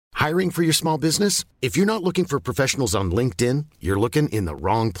Hiring for your small business? If you're not looking for professionals on LinkedIn, you're looking in the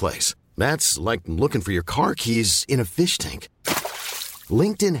wrong place. That's like looking for your car keys in a fish tank.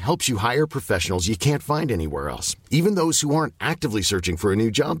 LinkedIn helps you hire professionals you can't find anywhere else, even those who aren't actively searching for a new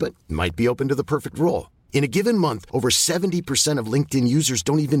job but might be open to the perfect role. In a given month, over 70% of LinkedIn users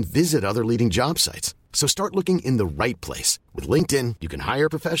don't even visit other leading job sites. So start looking in the right place. With LinkedIn, you can hire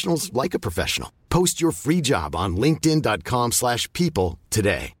professionals like a professional. Post your free job on linkedin.com/people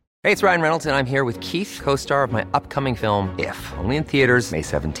today. Hey, it's Ryan Reynolds, and I'm here with Keith, co-star of my upcoming film, If, only in theaters May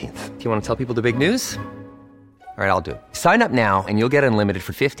 17th. Do you want to tell people the big news? All right, I'll do it. Sign up now and you'll get unlimited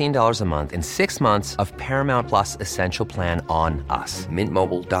for $15 a month and 6 months of Paramount Plus Essential Plan on us.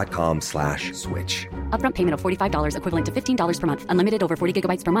 MintMobile.com/switch. Upfront payment of $45 equivalent to $15 per month. Unlimited over 40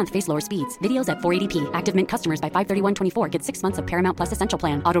 gigabytes per month. Face lower speeds. Videos at 480p. Active Mint customers by 531.24 get 6 months of Paramount Plus Essential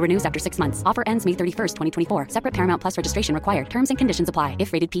Plan. Auto renews after 6 months. Offer ends May 31st, 2024. Separate Paramount Plus registration required. Terms and conditions apply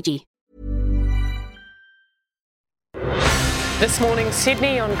if rated PG. This morning,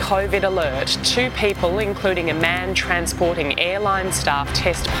 Sydney on COVID alert. 2 people, including a man transporting airline staff,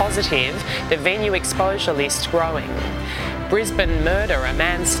 test positive. The venue exposure list growing. Brisbane murder. A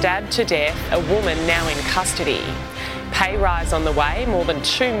man stabbed to death. A woman now in custody. Pay rise on the way. More than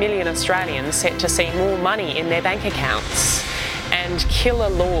 2 million Australians set to see more money in their bank accounts. And killer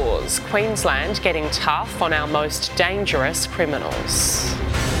laws. Queensland getting tough on our most dangerous criminals.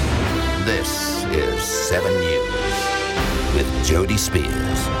 This is 7 News with Jody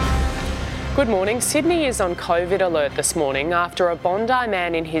Spears. Good morning. Sydney is on COVID alert this morning after a Bondi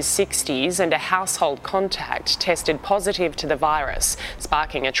man in his 60s and a household contact tested positive to the virus,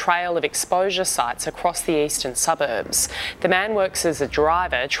 sparking a trail of exposure sites across the eastern suburbs. The man works as a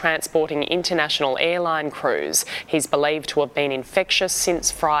driver transporting international airline crews. He's believed to have been infectious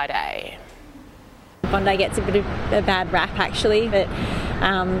since Friday. Bondi gets a bit of a bad rap actually, but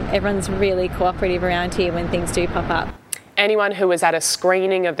everyone's really cooperative around here when things do pop up. Anyone who was at a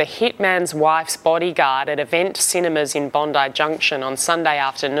screening of The Hitman's Wife's Bodyguard at Event Cinemas in Bondi Junction on Sunday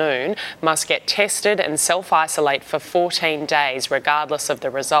afternoon must get tested and self-isolate for 14 days regardless of the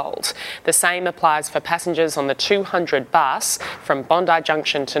result. The same applies for passengers on the 200 bus from Bondi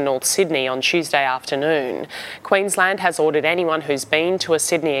Junction to North Sydney on Tuesday afternoon. Queensland has ordered anyone who's been to a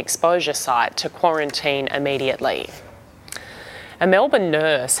Sydney exposure site to quarantine immediately. A Melbourne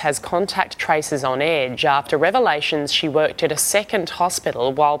nurse has contact tracers on edge after revelations she worked at a second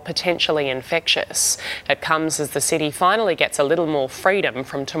hospital while potentially infectious. It comes as the city finally gets a little more freedom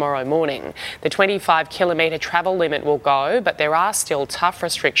from tomorrow morning. The 25-kilometre travel limit will go, but there are still tough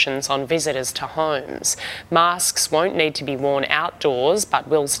restrictions on visitors to homes. Masks won't need to be worn outdoors, but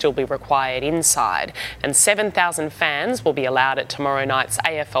will still be required inside. And 7,000 fans will be allowed at tomorrow night's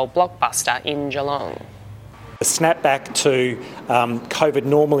AFL Blockbuster in Geelong. A snap back to COVID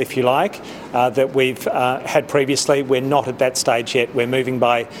normal, if you like, that we've had previously. We're not at that stage yet. We're moving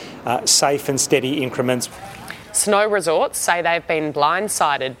by safe and steady increments. Snow resorts say they've been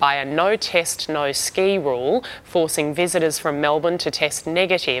blindsided by a no test, no ski rule, forcing visitors from Melbourne to test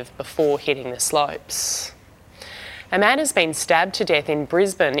negative before hitting the slopes. A man has been stabbed to death in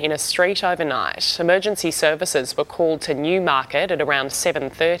Brisbane in a street overnight. Emergency services were called to Newmarket at around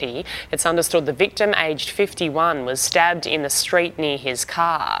 7:30. It's understood the victim, aged 51, was stabbed in the street near his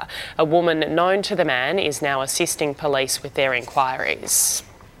car. A woman known to the man is now assisting police with their inquiries.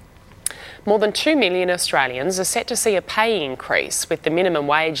 More than 2 million Australians are set to see a pay increase, with the minimum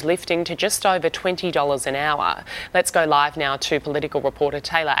wage lifting to just over $20 an hour. Let's go live now to political reporter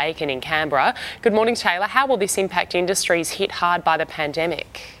Taylor Aiken in Canberra. Good morning, Taylor. How will this impact industries hit hard by the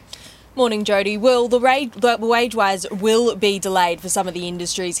pandemic? Morning, Jody. Well, the wage rise will be delayed for some of the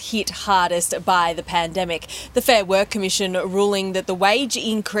industries hit hardest by the pandemic. The Fair Work Commission ruling that the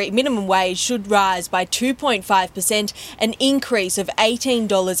minimum wage should rise by 2.5%, an increase of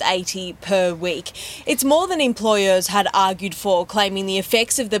 $18.80 per week. It's more than employers had argued for, claiming the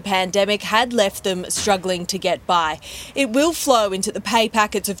effects of the pandemic had left them struggling to get by. It will flow into the pay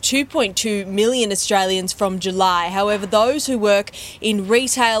packets of 2.2 million Australians from July. However, those who work in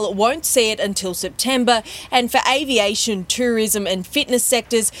retail won't see it until September, and for aviation, tourism and fitness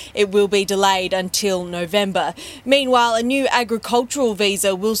sectors it will be delayed until November. Meanwhile, a new agricultural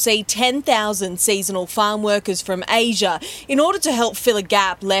visa will see 10,000 seasonal farm workers from Asia in order to help fill a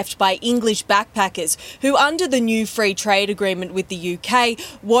gap left by English backpackers who, under the new free trade agreement with the UK,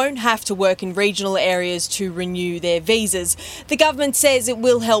 won't have to work in regional areas to renew their visas. The government says it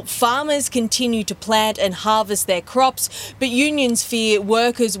will help farmers continue to plant and harvest their crops, but unions fear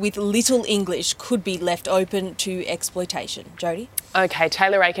workers with little English could be left open to exploitation. Jody? Okay,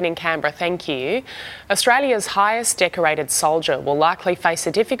 Taylor Aiken in Canberra, thank you. Australia's highest decorated soldier will likely face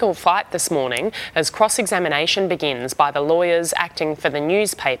a difficult fight this morning as cross-examination begins by the lawyers acting for the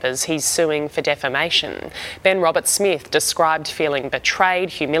newspapers he's suing for defamation. Ben Roberts-Smith described feeling betrayed,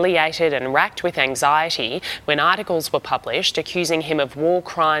 humiliated and racked with anxiety when articles were published accusing him of war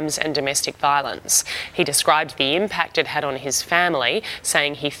crimes and domestic violence. He described the impact it had on his family,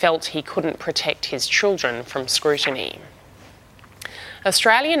 saying he felt he couldn't protect his children from scrutiny.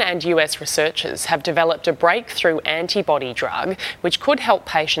 Australian and US researchers have developed a breakthrough antibody drug which could help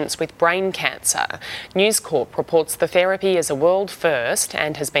patients with brain cancer. News Corp reports the therapy is a world first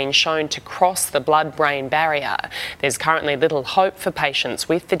and has been shown to cross the blood-brain barrier. There's currently little hope for patients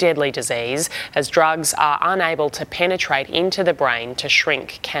with the deadly disease as drugs are unable to penetrate into the brain to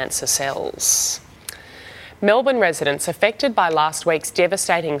shrink cancer cells. Melbourne residents affected by last week's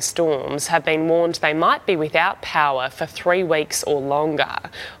devastating storms have been warned they might be without power for 3 weeks or longer.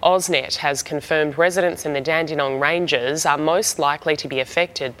 AusNet has confirmed residents in the Dandenong Ranges are most likely to be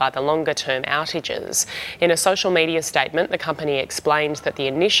affected by the longer-term outages. In a social media statement, the company explained that the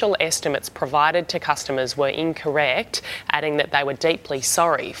initial estimates provided to customers were incorrect, adding that they were deeply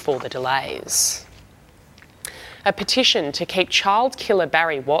sorry for the delays. A petition to keep child killer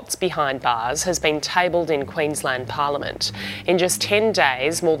Barry Watts behind bars has been tabled in Queensland Parliament. In just 10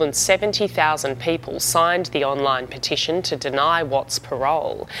 days, more than 70,000 people signed the online petition to deny Watts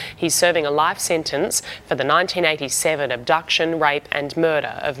parole. He's serving a life sentence for the 1987 abduction, rape and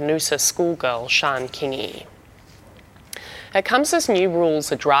murder of Noosa schoolgirl Sian Kingi. It comes as new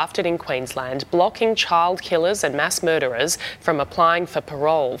rules are drafted in Queensland blocking child killers and mass murderers from applying for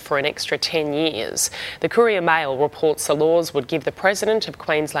parole for an extra 10 years. The Courier Mail reports the laws would give the President of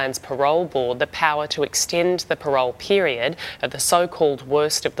Queensland's Parole Board the power to extend the parole period of the so-called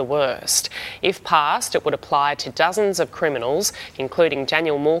worst of the worst. If passed, it would apply to dozens of criminals, including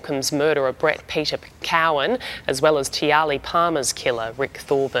Daniel Morcombe's murderer Brett Peter Cowan, as well as Tiali Palmer's killer Rick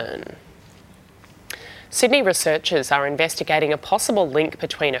Thorburn. Sydney researchers are investigating a possible link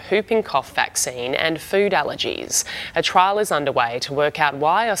between a whooping cough vaccine and food allergies. A trial is underway to work out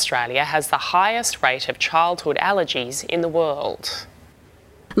why Australia has the highest rate of childhood allergies in the world.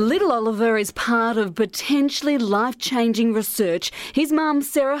 Little Oliver is part of potentially life-changing research. His mum,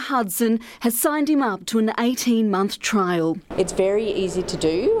 Sarah Hudson, has signed him up to an 18-month trial. It's very easy to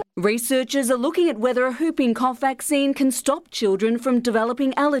do. Researchers are looking at whether a whooping cough vaccine can stop children from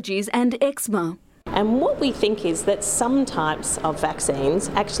developing allergies and eczema. And what we think is that some types of vaccines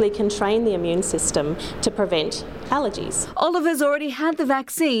actually can train the immune system to prevent allergies. Oliver's already had the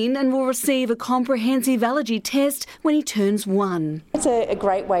vaccine and will receive a comprehensive allergy test when he turns 1. It's a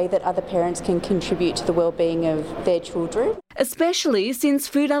great way that other parents can contribute to the well-being of their children. Especially since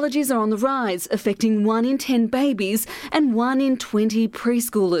food allergies are on the rise, affecting 1 in 10 babies and 1 in 20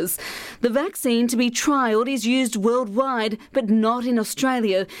 preschoolers. The vaccine to be trialled is used worldwide, but not in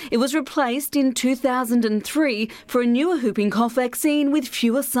Australia. It was replaced in 2003 for a newer whooping cough vaccine with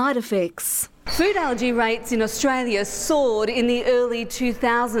fewer side effects. Food allergy rates in Australia soared in the early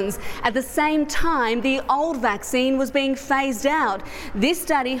 2000s. At the same time, the old vaccine was being phased out. This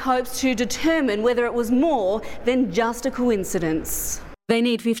study hopes to determine whether it was more than just a coincidence. They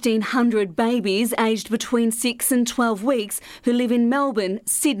need 1,500 babies aged between 6 and 12 weeks who live in Melbourne,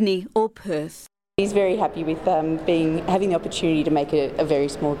 Sydney or Perth. He's very happy with having the opportunity to make a very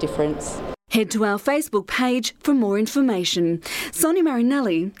small difference. Head to our Facebook page for more information. Sonia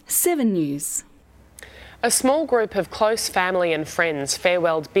Marinelli, 7 News. A small group of close family and friends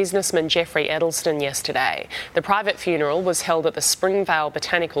farewelled businessman Jeffrey Edelsten yesterday. The private funeral was held at the Springvale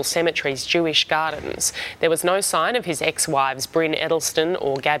Botanical Cemetery's Jewish Gardens. There was no sign of his ex-wives Bryn Edelsten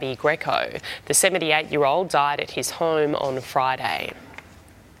or Gabby Greco. The 78-year-old died at his home on Friday.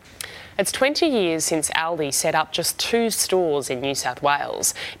 It's 20 years since Aldi set up just 2 stores in New South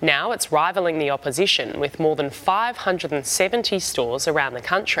Wales. Now it's rivalling the opposition with more than 570 stores around the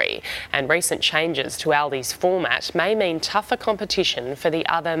country. And recent changes to Aldi's format may mean tougher competition for the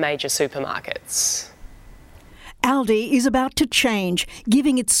other major supermarkets. Aldi is about to change,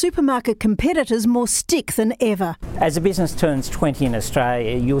 giving its supermarket competitors more stick than ever. As the business turns 20 in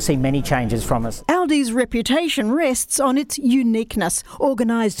Australia, you'll see many changes from us. Aldi's reputation rests on its uniqueness,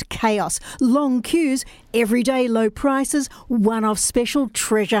 organised chaos, long queues, everyday low prices, one-off special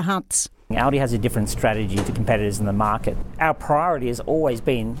treasure hunts. Aldi has a different strategy to competitors in the market. Our priority has always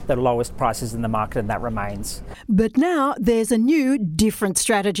been the lowest prices in the market, and that remains. But now there's a new, different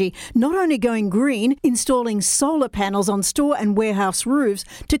strategy. Not only going green, installing solar panels on store and warehouse roofs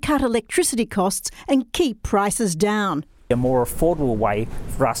to cut electricity costs and keep prices down. A more affordable way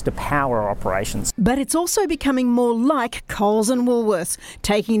for us to power our operations. But it's also becoming more like Coles and Woolworths,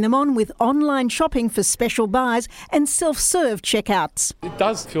 taking them on with online shopping for special buys and self-serve checkouts. It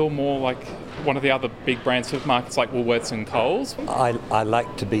does feel more like one of the other big brand supermarkets like Woolworths and Coles. I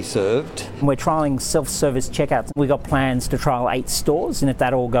like to be served. We're trialling self-service checkouts. We've got plans to trial 8 stores, and if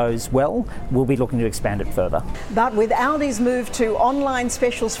that all goes well, we'll be looking to expand it further. But with Aldi's move to online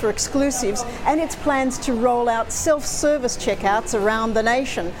specials for exclusives and its plans to roll out self-service checkouts around the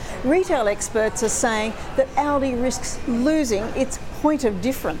nation, retail experts are saying that Aldi risks losing its point of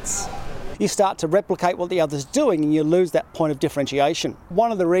difference. You start to replicate what the other's doing and you lose that point of differentiation.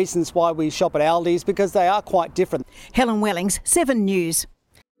 One of the reasons why we shop at Aldi is because they are quite different. Helen Wellings, 7 News.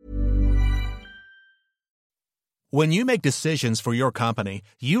 When you make decisions for your company,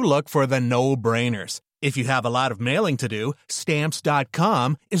 you look for the no-brainers. If you have a lot of mailing to do,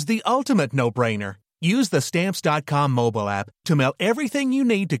 Stamps.com is the ultimate no-brainer. Use the Stamps.com mobile app to mail everything you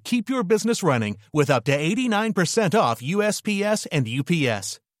need to keep your business running with up to 89% off USPS and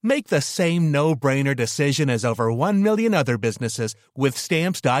UPS. Make the same no-brainer decision as over 1 million other businesses with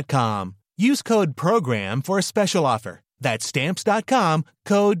Stamps.com. Use code PROGRAM for a special offer. That's Stamps.com,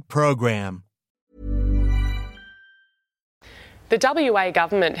 code PROGRAM. The WA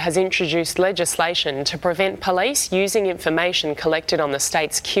government has introduced legislation to prevent police using information collected on the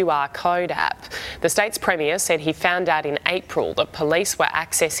state's QR code app. The state's premier said he found out in April that police were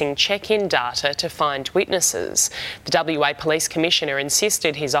accessing check-in data to find witnesses. The WA Police Commissioner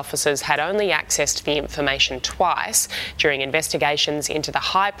insisted his officers had only accessed the information twice during investigations into the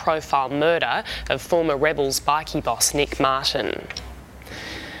high-profile murder of former Rebels bikie boss Nick Martin.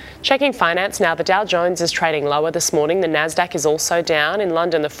 Checking finance now, the Dow Jones is trading lower this morning. The Nasdaq is also down. In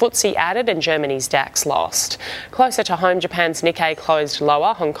London, the FTSE added and Germany's DAX lost. Closer to home, Japan's Nikkei closed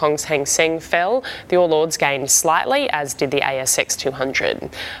lower. Hong Kong's Hang Seng fell. The All Ords gained slightly, as did the ASX 200.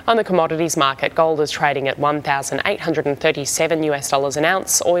 On the commodities market, gold is trading at $1,837 an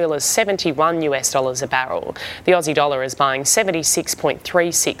ounce. Oil is $71 a barrel. The Aussie dollar is buying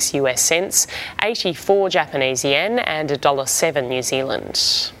 76.36 US cents, 84 Japanese yen and $1.07 New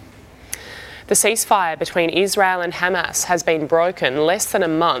Zealand. The ceasefire between Israel and Hamas has been broken less than a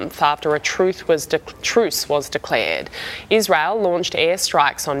month after a truce was declared. Israel launched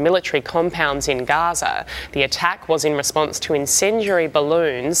airstrikes on military compounds in Gaza. The attack was in response to incendiary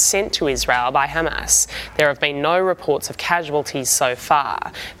balloons sent to Israel by Hamas. There have been no reports of casualties so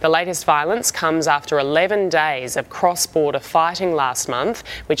far. The latest violence comes after 11 days of cross-border fighting last month,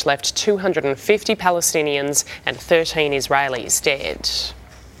 which left 250 Palestinians and 13 Israelis dead.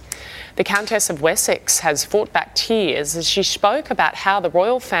 The Countess of Wessex has fought back tears as she spoke about how the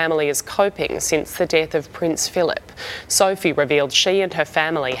royal family is coping since the death of Prince Philip. Sophie revealed she and her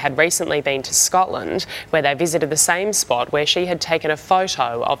family had recently been to Scotland, where they visited the same spot where she had taken a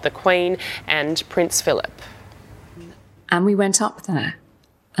photo of the Queen and Prince Philip. And we went up there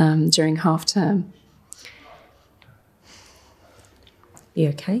during half term. You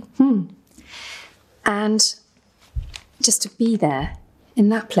okay? And just to be there in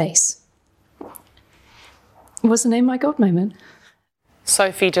that place was an oh my God moment.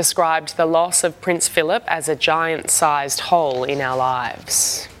 Sophie described the loss of Prince Philip as a giant-sized hole in our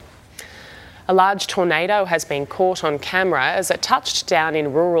lives. A large tornado has been caught on camera as it touched down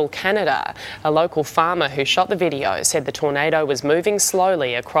in rural Canada. A local farmer who shot the video said the tornado was moving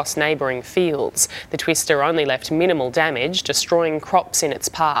slowly across neighbouring fields. The twister only left minimal damage, destroying crops in its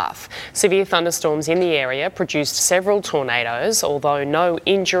path. Severe thunderstorms in the area produced several tornadoes, although no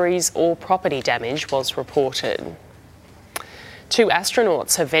injuries or property damage was reported. 2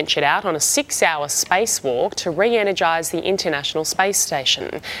 astronauts have ventured out on a 6-hour spacewalk to re-energise the International Space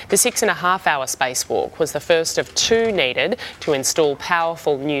Station. The 6.5-hour spacewalk was the first of 2 needed to install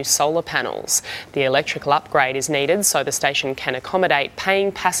powerful new solar panels. The electrical upgrade is needed so the station can accommodate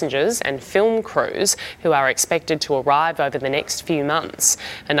paying passengers and film crews who are expected to arrive over the next few months.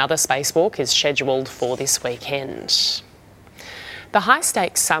 Another spacewalk is scheduled for this weekend. The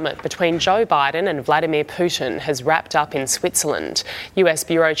high-stakes summit between Joe Biden and Vladimir Putin has wrapped up in Switzerland. US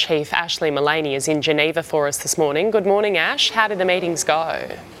Bureau Chief Ashley Mullaney is in Geneva for us this morning. Good morning, Ash. How did the meetings go?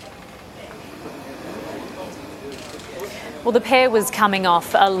 Well, the pair was coming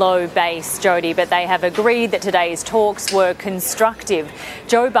off a low base, Jodie, but they have agreed that today's talks were constructive.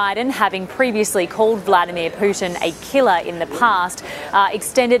 Joe Biden, having previously called Vladimir Putin a killer in the past,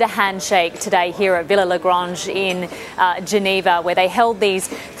 extended a handshake today here at Villa Lagrange in Geneva, where they held these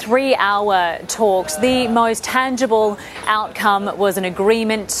 3-hour talks. The most tangible outcome was an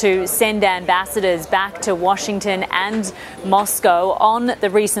agreement to send ambassadors back to Washington and Moscow on the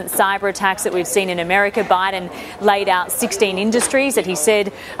recent cyber attacks that we've seen in America. Biden laid out 16 industries that he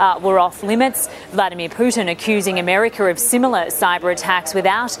said were off limits. Vladimir Putin accusing America of similar cyber attacks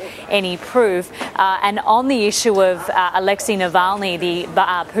without any proof. And on the issue of Alexei Navalny, the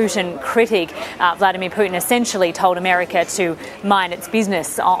Putin critic, Vladimir Putin essentially told America to mind its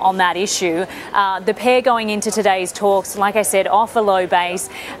business on that issue. The pair going into today's talks, like I said, off a low base.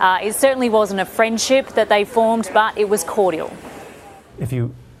 It certainly wasn't a friendship that they formed, but it was cordial. If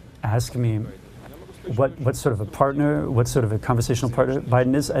you ask me what sort of a partner, what sort of a conversational partner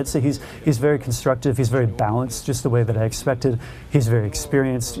Biden is, I'd say he's very constructive, he's very balanced, just the way that I expected. He's very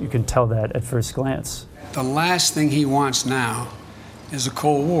experienced. You can tell that at first glance. The last thing he wants now is a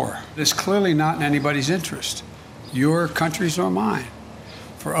Cold War. It's clearly not in anybody's interest, your country's or mine,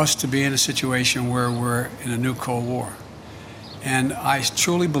 for us to be in a situation where we're in a new Cold War. And I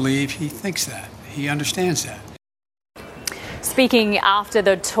truly believe he thinks that. He understands that. Speaking after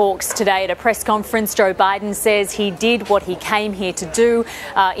the talks today at a press conference, Joe Biden says he did what he came here to do,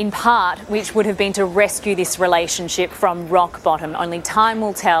 in part, which would have been to rescue this relationship from rock bottom. Only time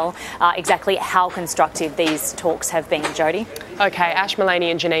will tell exactly how constructive these talks have been. Jodie? OK, Ash Mullaney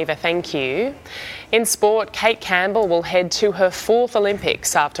in Geneva, thank you. In sport, Kate Campbell will head to her 4th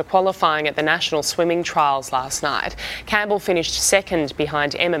Olympics after qualifying at the National Swimming Trials last night. Campbell finished second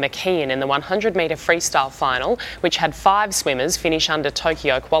behind Emma McKeon in the 100-metre freestyle final, which had 5 swimmers finish under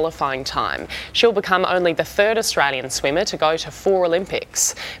Tokyo qualifying time. She'll become only the 3rd Australian swimmer to go to 4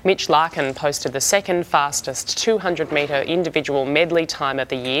 Olympics. Mitch Larkin posted the 2nd fastest 200-metre individual medley time of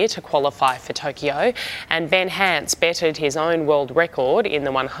the year to qualify for Tokyo, and Ben Hance bettered his own world record in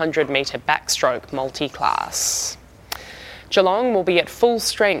the 100-metre backstroke multi-class. Geelong will be at full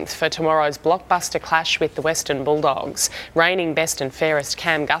strength for tomorrow's blockbuster clash with the Western Bulldogs. Reigning best and fairest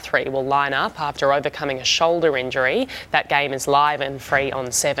Cam Guthrie will line up after overcoming a shoulder injury. That game is live and free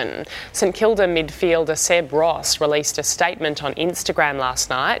on 7. St Kilda midfielder Seb Ross released a statement on Instagram last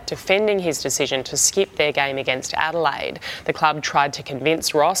night defending his decision to skip their game against Adelaide. The club tried to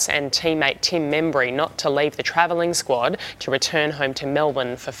convince Ross and teammate Tim Membry not to leave the travelling squad to return home to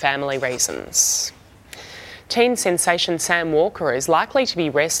Melbourne for family reasons. Teen sensation Sam Walker is likely to be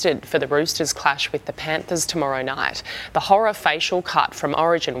rested for the Roosters' clash with the Panthers tomorrow night. The horror facial cut from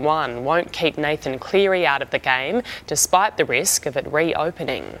Origin 1 won't keep Nathan Cleary out of the game, despite the risk of it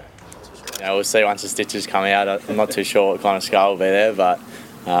reopening. We'll see once the stitches come out. I'm not too sure what kind of scar will be there, but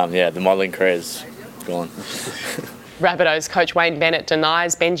the modelling career's gone. Rabbitohs coach Wayne Bennett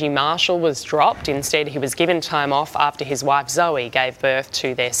denies Benji Marshall was dropped. Instead, he was given time off after his wife Zoe gave birth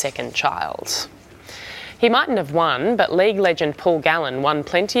to their 2nd child. He mightn't have won, but league legend Paul Gallen won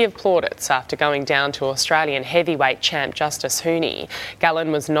plenty of plaudits after going down to Australian heavyweight champ Justis Huni.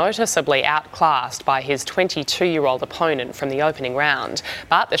 Gallen was noticeably outclassed by his 22-year-old opponent from the opening round.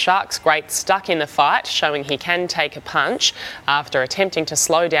 But the Sharks great stuck in the fight, showing he can take a punch. After attempting to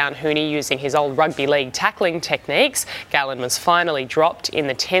slow down Huni using his old rugby league tackling techniques, Gallen was finally dropped in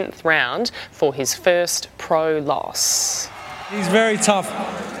the 10th round for his first pro loss. He's very tough.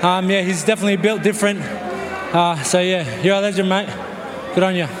 He's definitely built different. You're a legend, mate. Good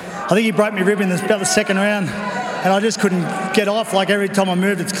on you. I think he broke my rib in about the 2nd round, and I just couldn't get off. Like every time I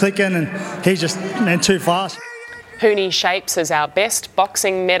moved, it's clicking, and he's just too fast. Huni shapes as our best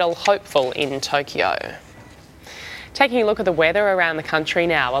boxing medal hopeful in Tokyo. Taking a look at the weather around the country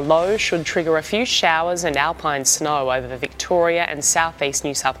now, a low should trigger a few showers and alpine snow over Victoria and southeast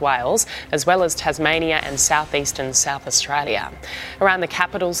New South Wales, as well as Tasmania and southeastern South Australia. Around the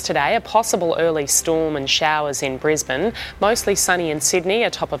capitals today, a possible early storm and showers in Brisbane, mostly sunny in Sydney, a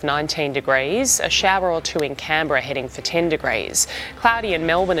top of 19 degrees, a shower or 2 in Canberra heading for 10 degrees. Cloudy in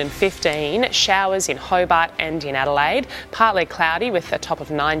Melbourne and 15, showers in Hobart and in Adelaide, partly cloudy with a top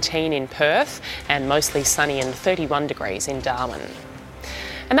of 19 in Perth, and mostly sunny and 31 degrees in Darwin.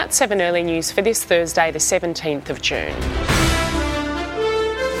 And that's 7 Early News for this Thursday, the 17th of June.